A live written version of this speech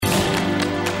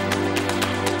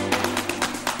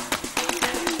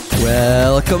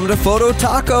Welcome to Photo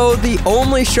Taco, the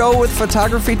only show with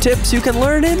photography tips you can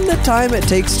learn in the time it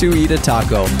takes to eat a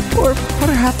taco, or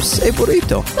perhaps a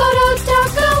burrito. Photo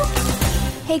Taco!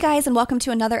 Hey guys, and welcome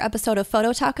to another episode of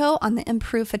Photo Taco on the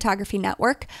Improve Photography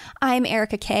Network. I'm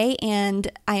Erica Kay,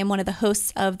 and I am one of the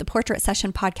hosts of the Portrait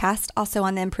Session podcast, also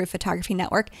on the Improve Photography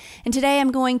Network. And today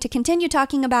I'm going to continue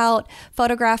talking about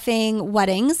photographing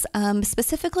weddings,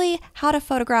 specifically how to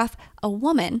photograph a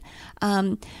woman.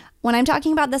 When I'm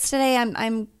talking about this today,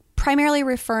 I'm primarily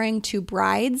referring to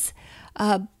brides,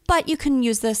 but you can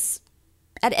use this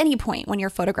at any point when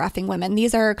you're photographing women.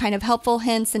 These are kind of helpful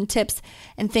hints and tips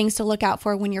and things to look out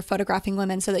for when you're photographing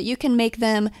women so that you can make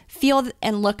them feel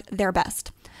and look their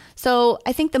best. So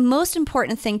I think the most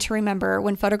important thing to remember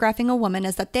when photographing a woman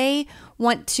is that they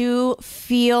want to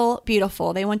feel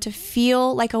beautiful. They want to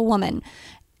feel like a woman.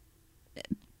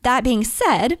 That being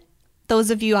said, those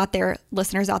of you out there,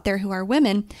 listeners out there who are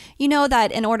women, you know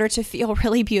that in order to feel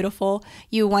really beautiful,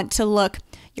 you want to look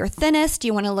your thinnest,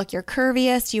 you want to look your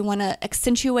curviest, you want to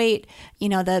accentuate,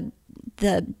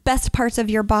 the best parts of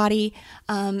your body.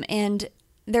 And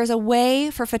there's a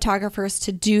way for photographers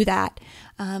to do that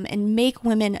and make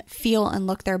women feel and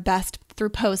look their best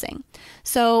through posing.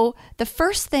 So the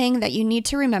first thing that you need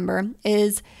to remember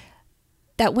is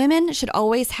that women should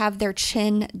always have their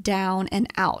chin down and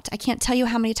out. I can't tell you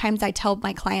how many times I tell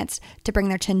my clients to bring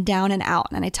their chin down and out.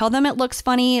 And I tell them it looks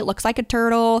funny, it looks like a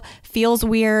turtle, feels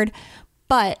weird,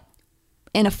 but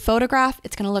in a photograph,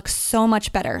 it's going to look so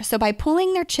much better. So by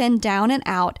pulling their chin down and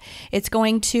out, it's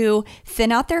going to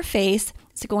thin out their face.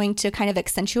 It's going to kind of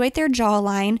accentuate their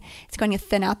jawline. It's going to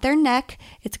thin out their neck.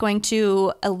 It's going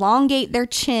to elongate their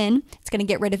chin. It's going to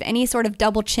get rid of any sort of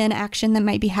double chin action that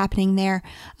might be happening there.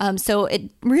 So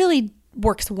it really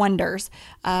works wonders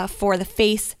for the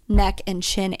face, neck, and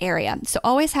chin area. So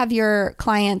always have your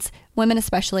clients, women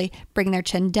especially, bring their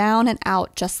chin down and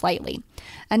out just slightly.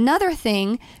 Another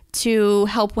thing to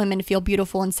help women feel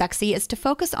beautiful and sexy is to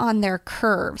focus on their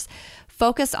curves.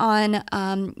 Focus on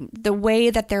the way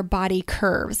that their body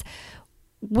curves.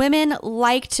 Women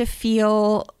like to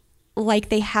feel like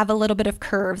they have a little bit of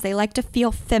curves. They like to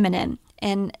feel feminine,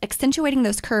 and accentuating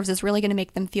those curves is really going to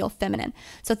make them feel feminine.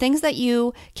 So things that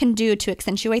you can do to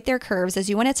accentuate their curves is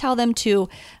you want to tell them to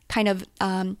kind of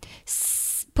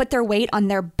put their weight on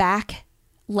their back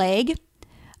leg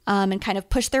and kind of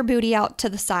push their booty out to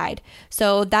the side.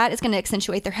 So that is going to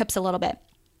accentuate their hips a little bit.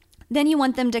 Then you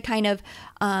want them to kind of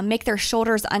make their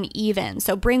shoulders uneven.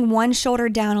 So bring one shoulder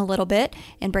down a little bit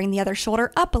and bring the other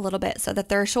shoulder up a little bit so that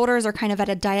their shoulders are kind of at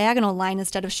a diagonal line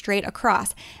instead of straight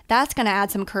across. That's going to add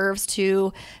some curves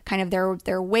to kind of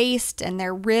their waist and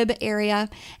their rib area.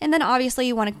 And then obviously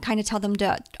you want to kind of tell them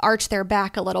to arch their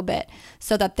back a little bit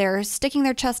so that they're sticking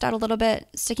their chest out a little bit,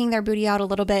 sticking their booty out a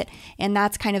little bit, and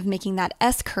that's kind of making that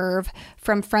S curve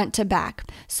from front to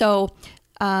back. So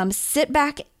sit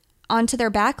back onto their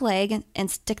back leg and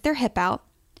stick their hip out,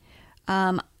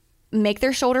 make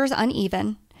their shoulders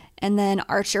uneven, and then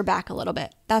arch your back a little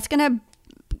bit. That's going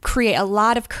to create a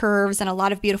lot of curves and a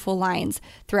lot of beautiful lines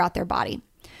throughout their body.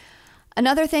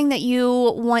 Another thing that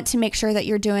you want to make sure that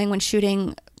you're doing when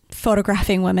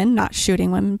photographing women, not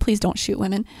shooting women, please don't shoot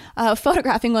women,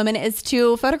 photographing women is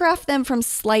to photograph them from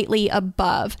slightly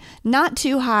above, not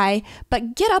too high,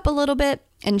 but get up a little bit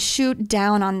and shoot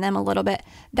down on them a little bit.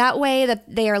 That way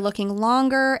that they are looking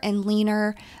longer and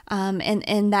leaner,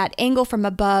 and that angle from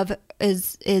above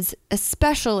is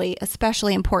especially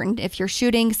important if you're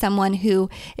shooting someone who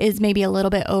is maybe a little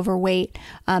bit overweight,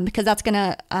 because that's going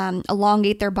to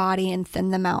elongate their body and thin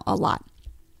them out a lot.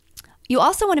 You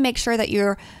also want to make sure that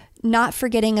you're not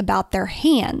forgetting about their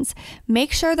hands.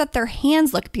 Make sure that their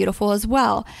hands look beautiful as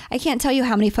well. I can't tell you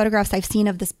how many photographs I've seen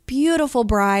of this beautiful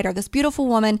bride or this beautiful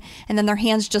woman, and then their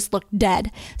hands just look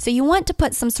dead. So you want to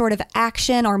put some sort of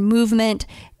action or movement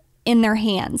in their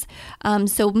hands.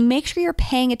 So make sure you're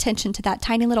paying attention to that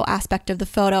tiny little aspect of the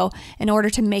photo in order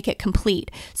to make it complete.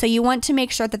 So you want to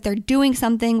make sure that they're doing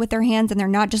something with their hands and they're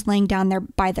not just laying down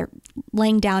by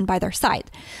their side.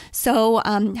 So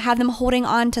have them holding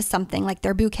on to something like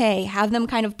their bouquet. Have them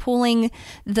kind of pulling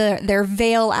their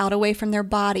veil out away from their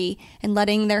body and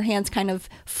letting their hands kind of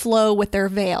flow with their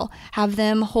veil. Have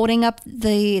them holding up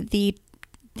the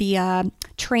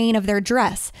train of their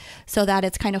dress so that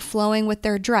it's kind of flowing with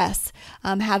their dress.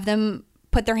 Have them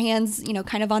put their hands,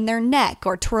 kind of on their neck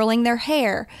or twirling their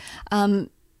hair.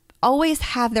 Always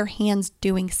have their hands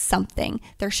doing something.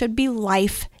 There should be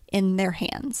life in their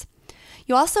hands.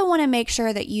 You also want to make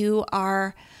sure that you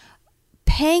are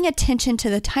paying attention to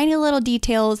the tiny little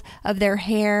details of their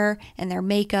hair and their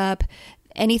makeup,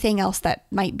 anything else that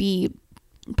might be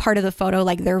part of the photo,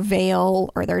 like their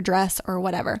veil or their dress or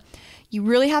whatever. You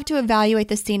really have to evaluate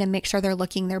the scene and make sure they're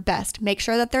looking their best. Make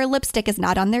sure that their lipstick is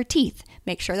not on their teeth.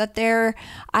 Make sure that their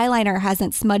eyeliner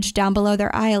hasn't smudged down below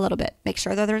their eye a little bit. Make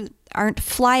sure that there aren't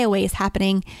flyaways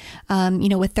happening,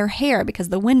 with their hair because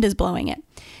the wind is blowing it.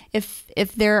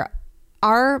 If there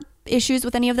are issues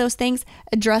with any of those things,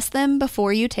 address them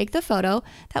before you take the photo.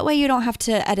 That way you don't have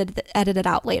to edit it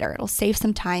out later. It'll save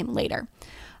some time later.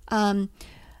 And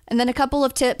then a couple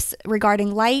of tips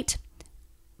regarding light.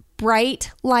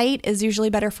 Bright light is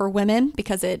usually better for women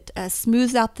because it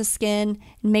smooths out the skin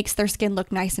and makes their skin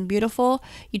look nice and beautiful.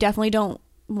 You definitely don't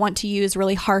want to use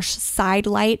really harsh side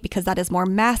light because that is more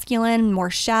masculine,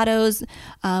 more shadows.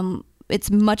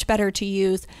 It's much better to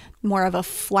use more of a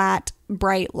flat,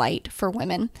 bright light for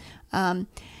women. And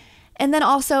then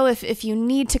also if you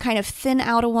need to kind of thin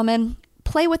out a woman,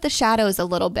 play with the shadows a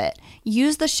little bit.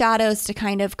 Use the shadows to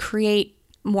kind of create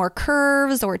more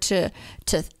curves or to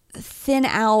thin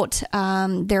out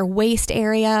their waist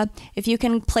area. If you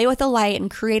can play with the light and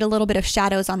create a little bit of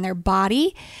shadows on their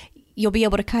body, you'll be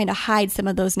able to kind of hide some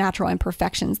of those natural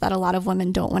imperfections that a lot of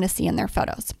women don't want to see in their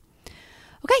photos.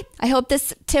 Okay, I hope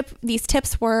these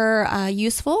tips were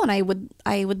useful, and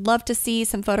I would love to see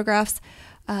some photographs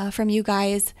from you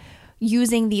guys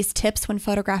using these tips when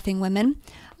photographing women.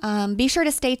 Be sure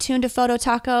to stay tuned to Photo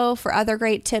Taco for other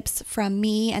great tips from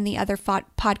me and the other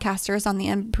podcasters on the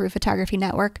Improve Photography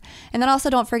Network. And then also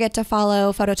don't forget to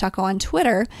follow Photo Taco on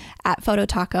Twitter at Photo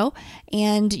Taco.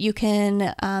 And you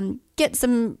can get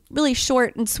some really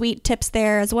short and sweet tips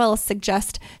there, as well as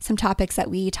suggest some topics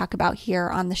that we talk about here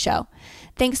on the show.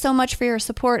 Thanks so much for your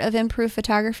support of Improve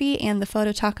Photography and the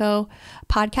Photo Taco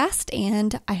podcast.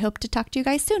 And I hope to talk to you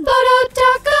guys soon. Photo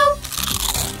Taco!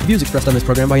 The views expressed on this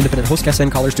program by independent host guests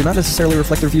and callers do not necessarily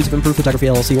reflect the views of Improve Photography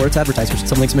LLC or its advertisers.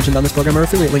 Some links mentioned on this program are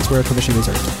affiliate links where a commission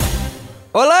reserved.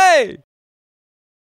 Olé!